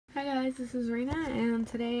guys, this is Rena, and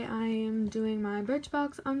today I am doing my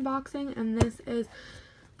Birchbox unboxing, and this is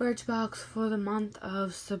Birchbox for the month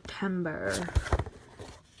of September.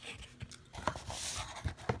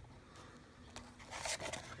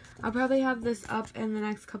 I'll probably have this up in the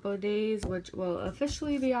next couple of days, which will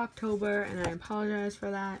officially be October, and I apologize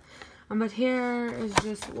for that. But here is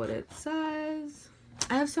just what it says.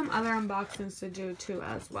 I have some other unboxings to do too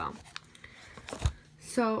as well.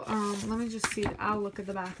 So, let me just see. I'll look at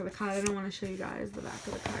the back of the card. I don't want to show you guys the back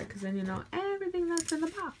of the card because then you know everything that's in the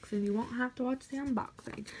box and you won't have to watch the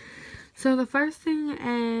unboxing. So, the first thing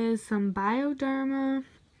is some Bioderma,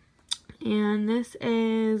 and this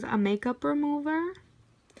is a makeup remover.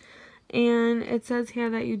 And it says here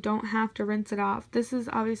that you don't have to rinse it off. This is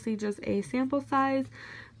obviously just a sample size.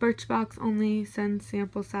 Birchbox only sends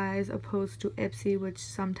sample size opposed to Ipsy, which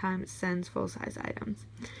sometimes sends full-size items.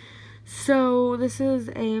 So this is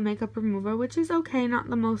a makeup remover, which is okay, not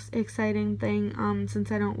the most exciting thing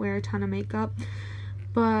since I don't wear a ton of makeup.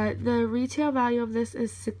 But the retail value of this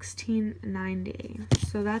is $16.90,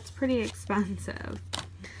 so that's pretty expensive.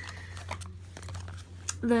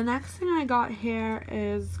 The next thing I got here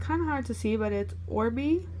is kind of hard to see, but it's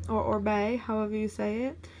Orbe, or Orbe, however you say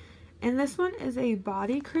it. And this one is a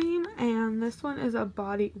body cream, and this one is a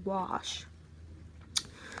body wash.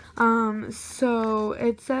 So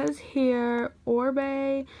it says here,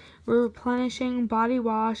 Orbe replenishing body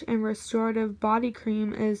wash and restorative body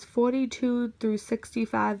cream is $42 through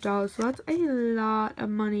 $65. So that's a lot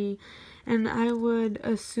of money. And I would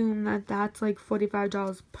assume that that's like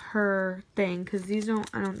 $45 per thing, because these I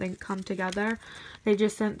don't think come together. They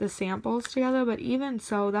just sent the samples together, but even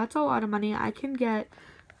so, that's a lot of money. I can get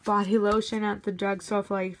body lotion at the drugstore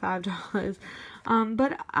for like $5.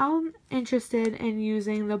 But I'm interested in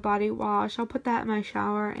using the body wash. I'll put that in my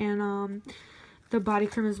shower, and the body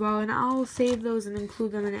cream as well, and I'll save those and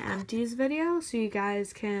include them in an empties video so you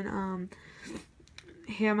guys can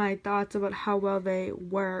hear my thoughts about how well they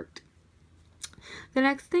worked. The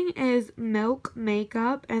next thing is Milk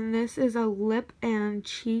Makeup, and this is a lip and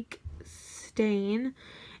cheek stain,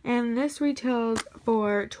 and this retails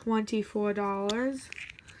for $24.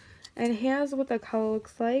 And here's what the color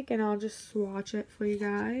looks like, and I'll just swatch it for you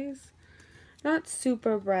guys. Not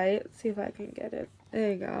super bright. Let's see if I can get it.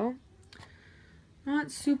 There you go. Not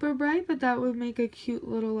super bright, but that would make a cute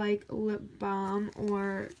little like lip balm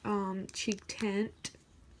or cheek tint.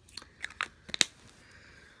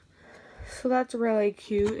 So that's really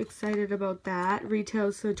cute. Excited about that.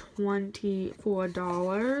 Retails for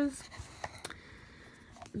 $24.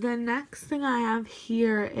 The next thing I have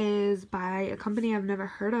here is by a company I've never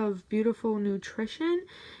heard of, Beautiful Nutrition.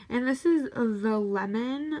 And this is the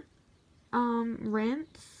lemon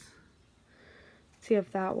rinse. Let's see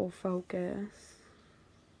if that will focus.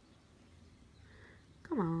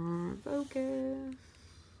 Come on, focus.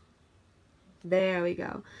 There we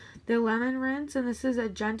go. The lemon rinse, and this is a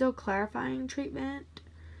gentle clarifying treatment.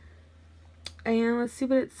 And let's see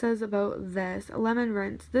what it says about this. Lemon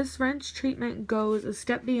rinse. This rinse treatment goes a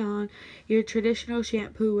step beyond your traditional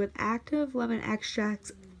shampoo with active lemon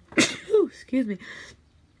extracts excuse me,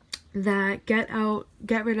 that get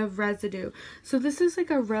rid of residue. So this is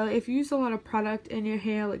like a really, if you use a lot of product in your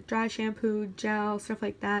hair, like dry shampoo, gel, stuff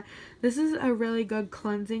like that, this is a really good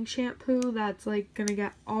cleansing shampoo that's like gonna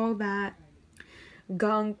get all that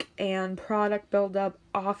gunk and product buildup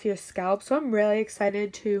off your scalp. So I'm really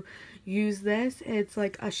excited to use this. It's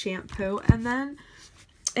like a shampoo, and then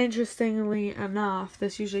interestingly enough,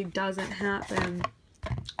 this usually doesn't happen.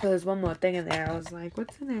 There's one more thing in there. I was like,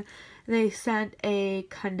 what's in there? They sent a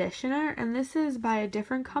conditioner, and this is by a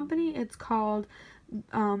different company. It's called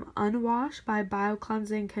Unwash by Bio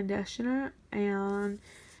Cleansing Conditioner, and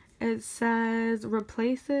it says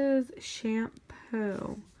replaces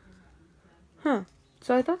shampoo. Huh.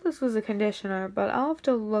 So I thought this was a conditioner, but I'll have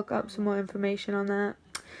to look up some more information on that.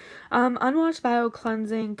 Unwashed Bio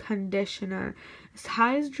Cleansing Conditioner. It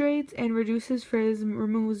hydrates and reduces frizz,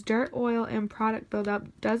 removes dirt, oil, and product buildup,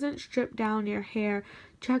 doesn't strip down your hair.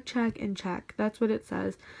 Check, check, and check. That's what it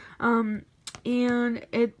says. And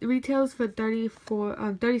it retails for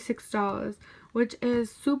 $36, which is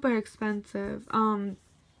super expensive.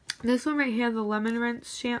 This one right here, the lemon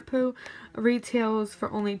rinse shampoo, retails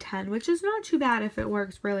for only $10, which is not too bad if it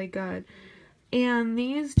works really good. And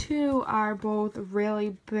these two are both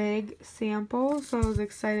really big samples, so I was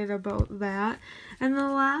excited about that. And the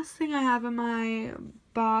last thing I have in my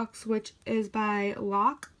box, which is by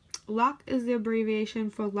Lock. Lock is the abbreviation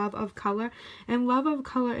for Love of Color, and Love of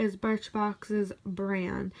Color is Birchbox's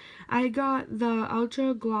brand. I got the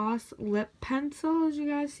Ultra Gloss Lip Pencil, as you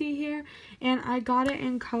guys see here, and I got it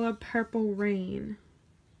in color Purple Rain.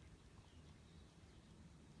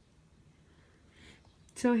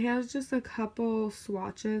 So here's just a couple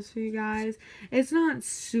swatches for you guys. It's not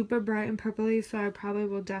super bright and purpley, so I probably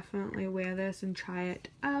will definitely wear this and try it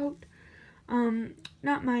out.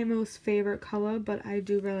 Not my most favorite color, but I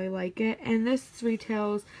do really like it. And this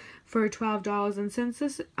retails for $12. And since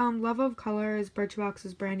this Love of Color is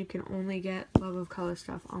Birchbox's brand, you can only get Love of Color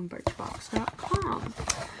stuff on Birchbox.com.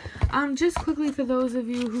 Just quickly, for those of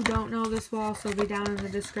you who don't know, this will also be down in the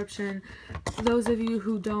description. For those of you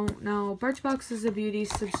who don't know, Birchbox is a beauty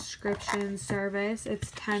subscription service.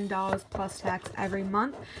 It's $10 plus tax every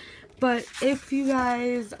month. But if you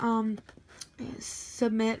guys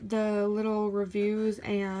submit the little reviews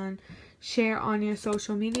and share on your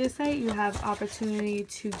social media site, you have opportunity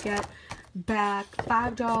to get back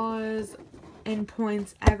 $5 in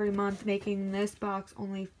points every month, making this box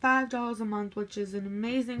only $5 a month, which is an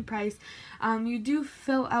amazing price. You do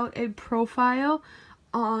fill out a profile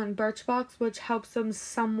on Birchbox, which helps them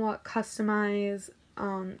somewhat customize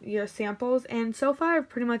your samples, and so far I've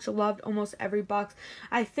pretty much loved almost every box.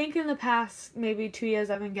 I think in the past maybe 2 years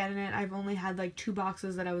I've been getting it, I've only had like 2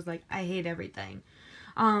 boxes that I was like, I hate everything.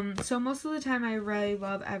 So most of the time I really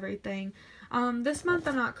love everything. This month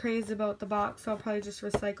I'm not crazy about the box, so I'll probably just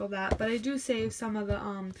recycle that, but I do save some of the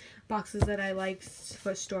boxes that I like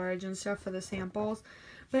for storage and stuff for the samples.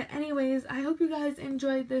 But anyways, I hope you guys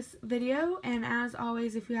enjoyed this video, and as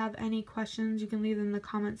always, if you have any questions, you can leave them in the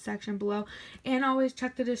comments section below, and always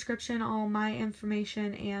check the description. All my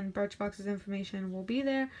information and Birchbox's information will be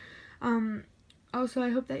there. Also, I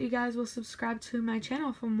hope that you guys will subscribe to my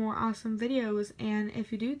channel for more awesome videos, and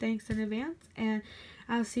if you do, thanks in advance, and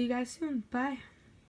I'll see you guys soon. Bye.